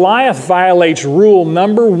 Now, Goliath violates rule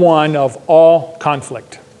number 1 of all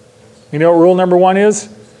conflict. You know what rule number 1 is?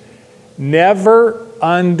 Never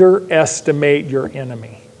underestimate your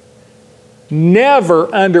enemy.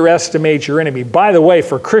 Never underestimate your enemy. By the way,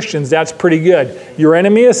 for Christians, that's pretty good. Your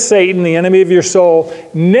enemy is Satan, the enemy of your soul.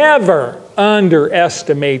 Never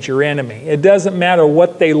underestimate your enemy. It doesn't matter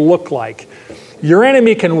what they look like. Your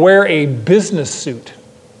enemy can wear a business suit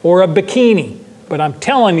or a bikini. But I'm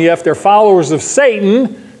telling you, if they're followers of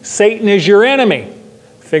Satan, Satan is your enemy.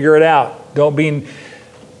 Figure it out. Don't be...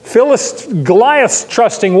 Goliath's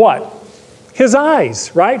trusting what? His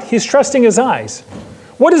eyes, right? He's trusting his eyes.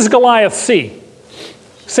 What does Goliath see?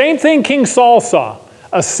 Same thing King Saul saw.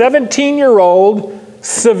 A 17-year-old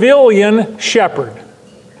civilian shepherd.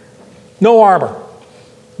 No armor.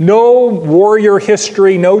 No warrior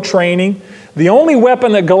history, no training. The only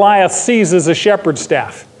weapon that Goliath sees is a shepherd's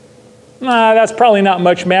staff. That's probably not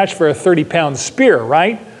much match for a 30-pound spear,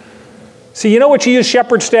 right? See, you know what you use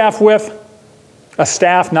shepherd's staff with? A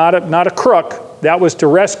staff, not a crook. That was to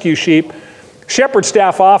rescue sheep. Shepherd's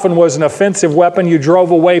staff often was an offensive weapon. You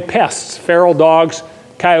drove away pests, feral dogs,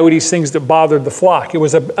 coyotes, things that bothered the flock. It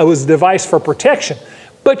was a device for protection.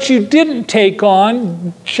 But you didn't take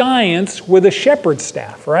on giants with a shepherd's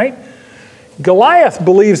staff, right? Goliath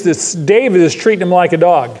believes that David is treating him like a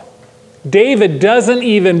dog. David doesn't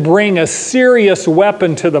even bring a serious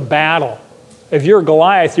weapon to the battle. If you're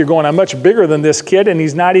Goliath, you're going, I'm much bigger than this kid, and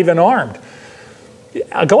he's not even armed.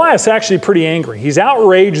 Goliath's actually pretty angry. He's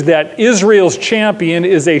outraged that Israel's champion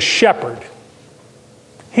is a shepherd.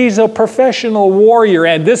 He's a professional warrior,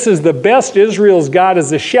 and this is the best Israel's got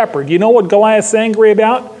as a shepherd. You know what Goliath's angry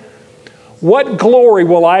about? What glory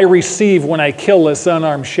will I receive when I kill this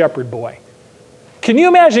unarmed shepherd boy? Can you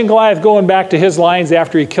imagine Goliath going back to his lines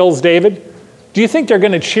after he kills David? Do you think they're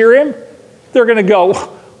going to cheer him? They're going to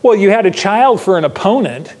go, well, you had a child for an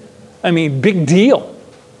opponent. I mean, big deal.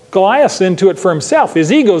 Goliath's into it for himself.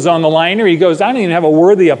 His ego's on the line, or he goes, I don't even have a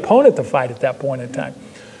worthy opponent to fight at that point in time.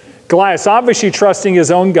 Goliath's obviously trusting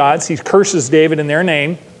his own gods. He curses David in their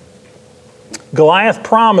name. Goliath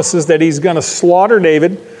promises that he's going to slaughter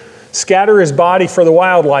David, scatter his body for the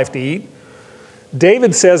wildlife to eat.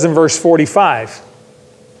 David says in verse 45,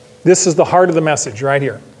 this is the heart of the message right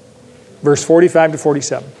here. Verse 45 to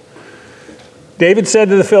 47. David said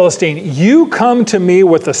to the Philistine, you come to me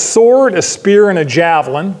with a sword, a spear, and a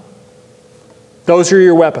javelin. Those are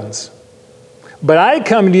your weapons. But I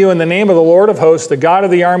come to you in the name of the Lord of hosts, the God of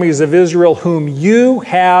the armies of Israel, whom you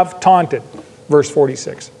have taunted. Verse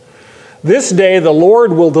 46. This day the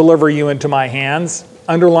Lord will deliver you into my hands.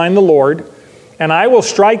 Underline the Lord. And I will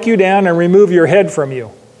strike you down and remove your head from you.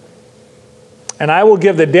 And I will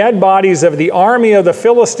give the dead bodies of the army of the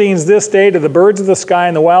Philistines this day to the birds of the sky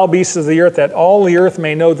and the wild beasts of the earth, that all the earth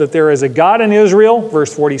may know that there is a God in Israel,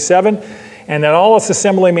 verse 47, and that all its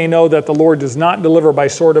assembly may know that the Lord does not deliver by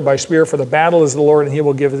sword or by spear, for the battle is the Lord, and he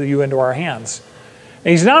will give you into our hands. And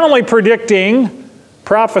he's not only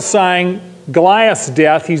prophesying Goliath's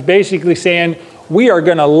death, he's basically saying, we are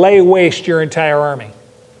going to lay waste your entire army.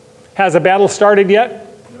 Has the battle started yet?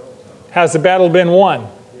 No. Has the battle been won?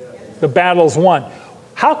 The battle's won.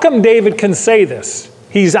 How come David can say this?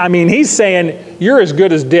 He's saying, you're as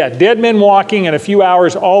good as dead. Dead men walking, in a few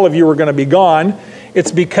hours, all of you are going to be gone.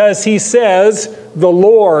 It's because he says, the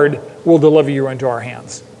Lord will deliver you into our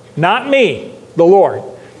hands. Not me, the Lord.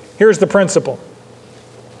 Here's the principle.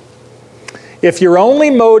 If your only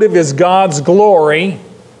motive is God's glory,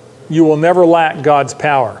 you will never lack God's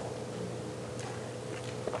power.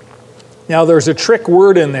 Now, there's a trick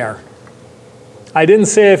word in there. I didn't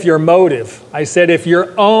say if your motive. I said if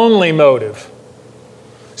your only motive.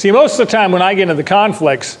 See, most of the time when I get into the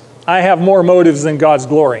conflicts, I have more motives than God's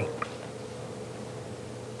glory.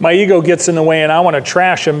 My ego gets in the way and I want to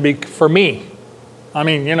trash him for me.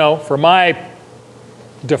 For my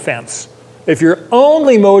defense. If your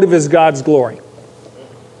only motive is God's glory,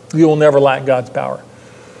 you will never lack God's power.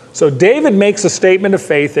 So David makes a statement of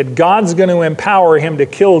faith that God's going to empower him to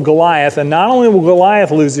kill Goliath. And not only will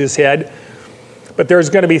Goliath lose his head, but there's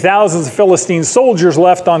going to be thousands of Philistine soldiers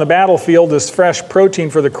left on the battlefield as fresh protein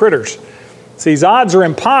for the critters. So these odds are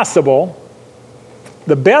impossible.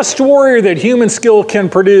 The best warrior that human skill can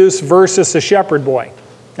produce versus a shepherd boy.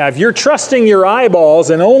 Now, if you're trusting your eyeballs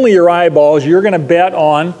and only your eyeballs, you're going to bet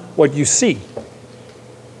on what you see.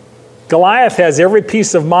 Goliath has every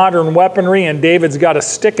piece of modern weaponry, and David's got a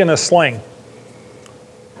stick and a sling.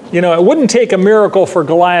 You know, it wouldn't take a miracle for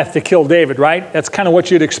Goliath to kill David, right? That's kind of what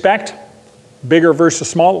you'd expect. Bigger versus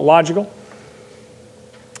small, logical.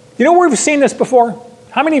 You know where we've seen this before?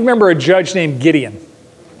 How many remember a judge named Gideon?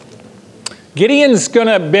 Gideon's going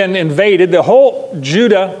to have been invaded. The whole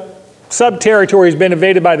Judah sub-territory has been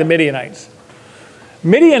invaded by the Midianites.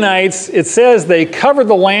 Midianites, it says they cover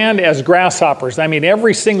the land as grasshoppers. I mean,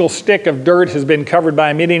 every single stick of dirt has been covered by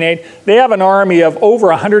a Midianite. They have an army of over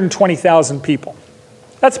 120,000 people.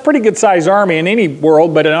 That's a pretty good-sized army in any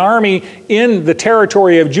world, but an army in the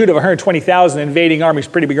territory of Judah of 120,000 invading army is a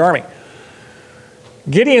pretty big army.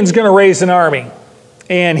 Gideon's going to raise an army,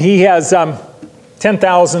 and he has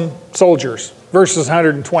 10,000 soldiers versus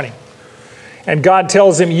 120. And God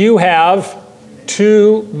tells him, you have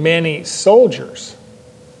too many soldiers.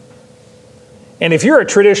 And if you're a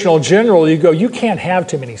traditional general, you go, you can't have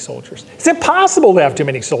too many soldiers. It's impossible to have too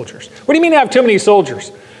many soldiers. What do you mean to have too many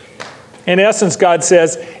soldiers? In essence, God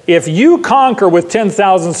says, if you conquer with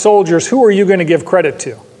 10,000 soldiers, who are you going to give credit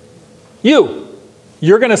to? You.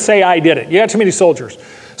 You're going to say, I did it. You got too many soldiers.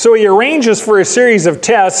 So he arranges for a series of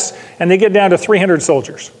tests, and they get down to 300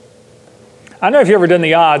 soldiers. I don't know if you've ever done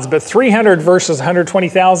the odds, but 300 versus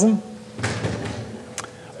 120,000?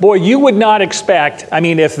 Boy, you would not expect, I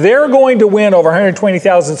mean, if they're going to win over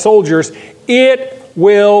 120,000 soldiers, it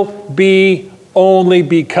will be only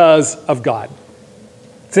because of God.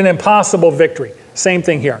 It's an impossible victory. Same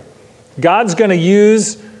thing here. God's going to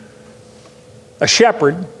use a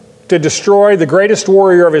shepherd to destroy the greatest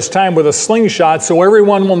warrior of his time with a slingshot, so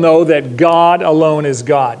everyone will know that God alone is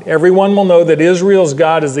God. Everyone will know that Israel's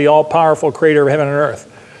God is the all-powerful creator of heaven and earth.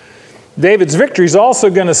 David's victory is also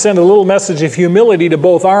going to send a little message of humility to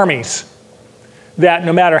both armies, that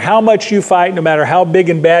no matter how much you fight, no matter how big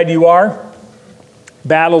and bad you are,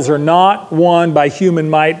 battles are not won by human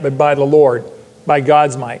might, but by the Lord, by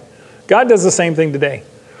God's might. God does the same thing today.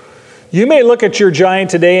 You may look at your giant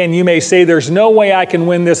today and you may say, there's no way I can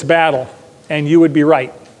win this battle. And you would be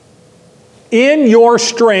right. In your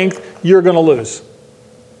strength, you're going to lose.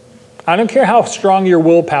 I don't care how strong your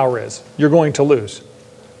willpower is, you're going to lose.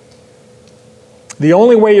 The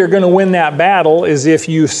only way you're going to win that battle is if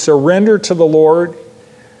you surrender to the Lord,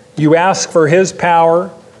 you ask for His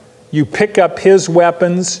power, you pick up His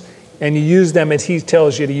weapons, and you use them as He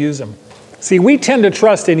tells you to use them. See, we tend to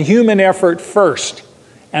trust in human effort first,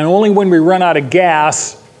 and only when we run out of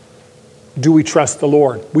gas do we trust the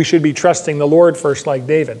Lord. We should be trusting the Lord first, like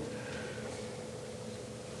David.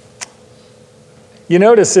 You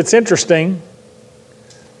notice it's interesting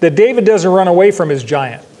that David doesn't run away from his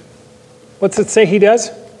giant. What's it say he does?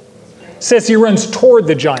 It says he runs toward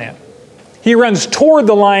the giant. He runs toward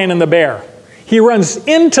the lion and the bear. He runs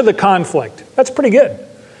into the conflict. That's pretty good.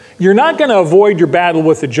 You're not going to avoid your battle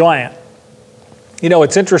with the giant. You know,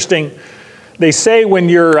 it's interesting. They say when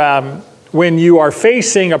you are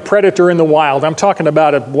facing a predator in the wild, I'm talking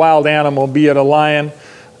about a wild animal, be it a lion,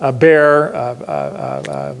 a bear,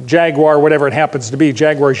 a jaguar, whatever it happens to be.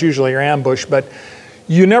 Jaguars usually are ambushed, but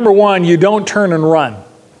number one, you don't turn and run.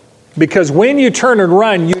 Because when you turn and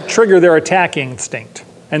run, you trigger their attack instinct,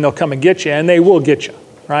 and they'll come and get you, and they will get you,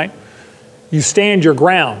 right? You stand your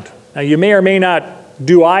ground. Now, you may or may not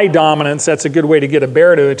do eye dominance. That's a good way to get a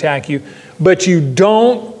bear to attack you. But you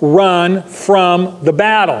don't run from the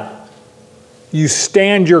battle. You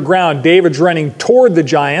stand your ground. David's running toward the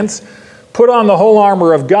giants. Put on the whole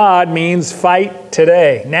armor of God means fight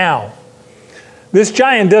today, now. This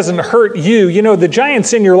giant doesn't hurt you. You know, the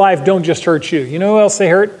giants in your life don't just hurt you. You know who else they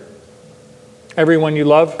hurt? Everyone you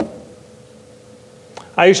love.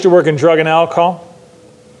 I used to work in drug and alcohol.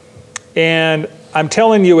 And I'm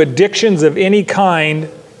telling you, addictions of any kind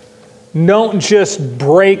don't just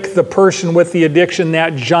break the person with the addiction.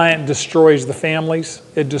 That giant destroys the families.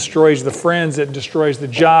 It destroys the friends. It destroys the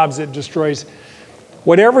jobs. It destroys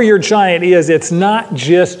whatever your giant is. It's not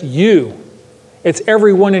just you. It's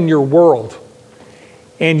everyone in your world.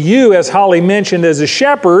 And you, as Holly mentioned, as a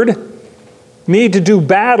shepherd, need to do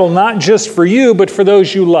battle not just for you, but for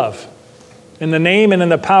those you love. In the name and in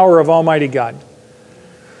the power of Almighty God.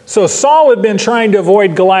 So Saul had been trying to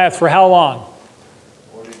avoid Goliath for how long?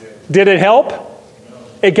 40 days. Did it help? No.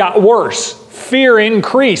 It got worse. Fear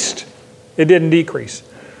increased. It didn't decrease.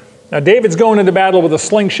 Now David's going into battle with a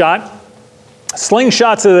slingshot.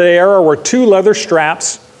 Slingshots of the era were 2 leather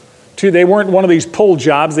straps. They weren't one of these pull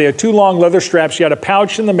jobs. They had 2 long leather straps. You had a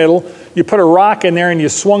pouch in the middle. You put a rock in there and you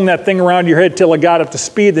swung that thing around your head till it got up to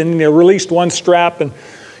speed. Then you released one strap and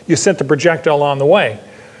you sent the projectile on the way.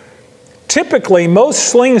 Typically, most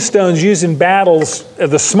sling stones used in battles,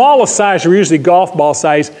 the smallest size were usually golf ball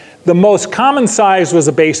size. The most common size was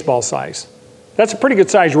a baseball size. That's a pretty good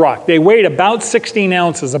sized rock. They weighed about 16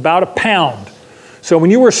 ounces, about a pound. So when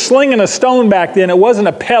you were slinging a stone back then, it wasn't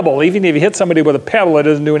a pebble. Even if you hit somebody with a pebble, it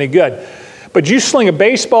doesn't do any good. But you sling a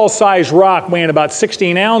baseball-sized rock weighing about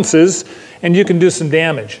 16 ounces, and you can do some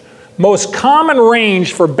damage. Most common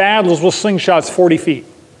range for battles with slingshots, 40 feet.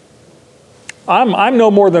 I'm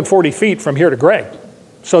no more than 40 feet from here to Greg.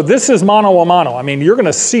 So this is mano a mano. I mean, you're going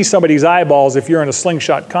to see somebody's eyeballs if you're in a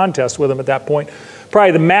slingshot contest with them at that point.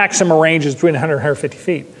 Probably the maximum range is between 100 and 150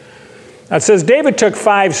 feet. Now it says David took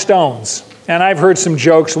 5 stones. And I've heard some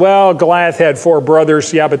jokes, well, Goliath had 4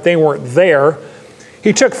 brothers. Yeah, but they weren't there.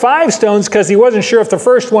 He took 5 stones because he wasn't sure if the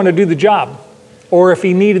first one would do the job or if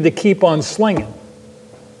he needed to keep on slinging.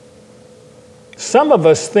 Some of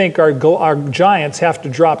us think our giants have to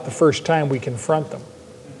drop the first time we confront them.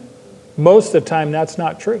 Most of the time, that's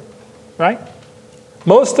not true, right?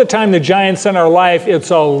 Most of the time, the giants in our life, it's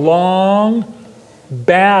a long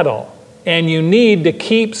battle, and you need to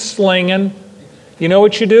keep slinging. You know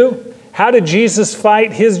what you do? How did Jesus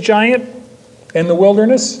fight his giant in the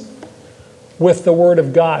wilderness? With the Word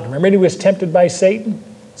of God. Remember he was tempted by Satan?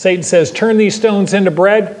 Satan says, turn these stones into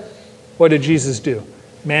bread. What did Jesus do?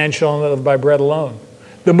 Man shall not live by bread alone.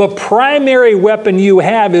 The primary weapon you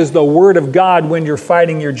have is the Word of God when you're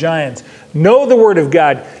fighting your giants. Know the Word of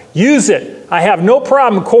God. Use it. I have no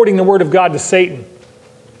problem quoting the Word of God to Satan.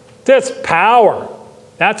 That's power.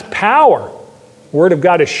 That's power. The Word of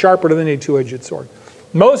God is sharper than any two-edged sword.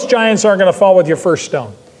 Most giants aren't going to fall with your first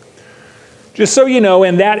stone. Just so you know,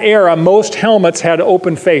 in that era, most helmets had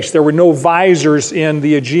open face. There were no visors in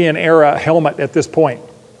the Aegean era helmet at this point.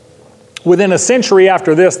 Within a century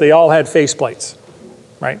after this, they all had faceplates,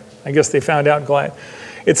 right? I guess they found out in Goliath.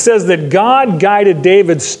 It says that God guided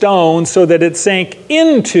David's stone so that it sank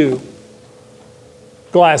into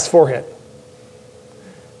Goliath's forehead.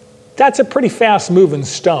 That's a pretty fast-moving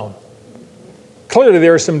stone. Clearly,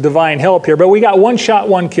 there's some divine help here, but we got 1 shot,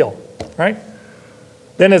 1 kill, right?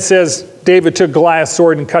 Then it says David took Goliath's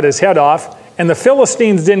sword and cut his head off, and the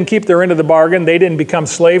Philistines didn't keep their end of the bargain. They didn't become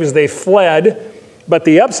slaves. They fled. But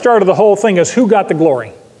the upstart of the whole thing is who got the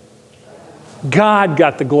glory? God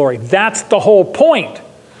got the glory. That's the whole point.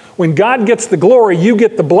 When God gets the glory, you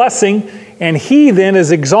get the blessing, and he then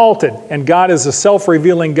is exalted. And God is a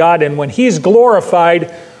self-revealing God, and when he's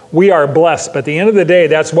glorified, we are blessed. But at the end of the day,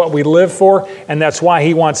 that's what we live for, and that's why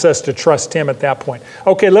he wants us to trust him at that point.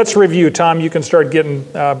 Okay, let's review. Tom, you can start getting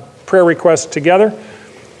prayer requests together.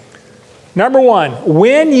 Number 1,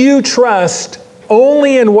 when you trust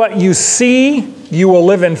only in what you see, you will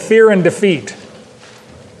live in fear and defeat.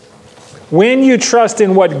 When you trust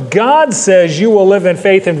in what God says, you will live in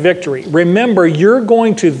faith and victory. Remember, you're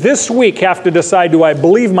going to this week have to decide, do I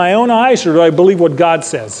believe my own eyes or do I believe what God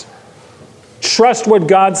says? Trust what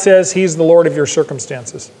God says. He's the Lord of your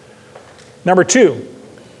circumstances. Number 2,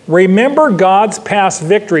 remember God's past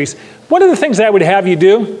victories. One of the things I would have you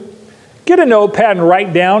do, get a notepad and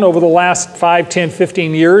write down over the last 5, 10,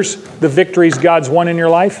 15 years the victories God's won in your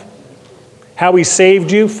life. How he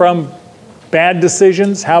saved you from bad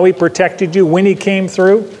decisions, how he protected you, when he came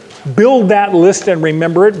through. Build that list and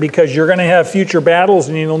remember it because you're going to have future battles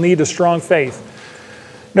and you'll need a strong faith.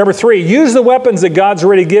 Number 3, use the weapons that God's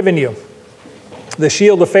already given you. The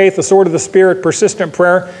shield of faith, the sword of the Spirit, persistent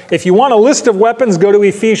prayer. If you want a list of weapons, go to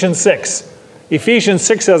Ephesians 6. Ephesians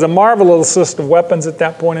 6 has a marvelous list of weapons at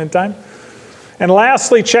that point in time. And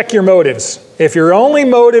lastly, check your motives. If your only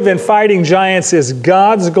motive in fighting giants is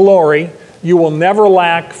God's glory, you will never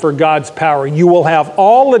lack for God's power. You will have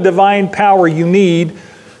all the divine power you need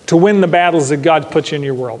to win the battles that God puts in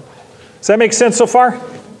your world. Does that make sense so far?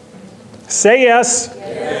 Say yes.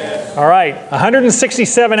 Yes. All right.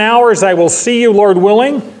 167 hours. I will see you, Lord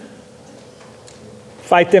willing.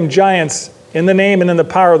 Fight them giants in the name and in the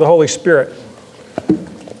power of the Holy Spirit.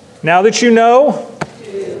 Now that you know,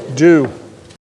 do.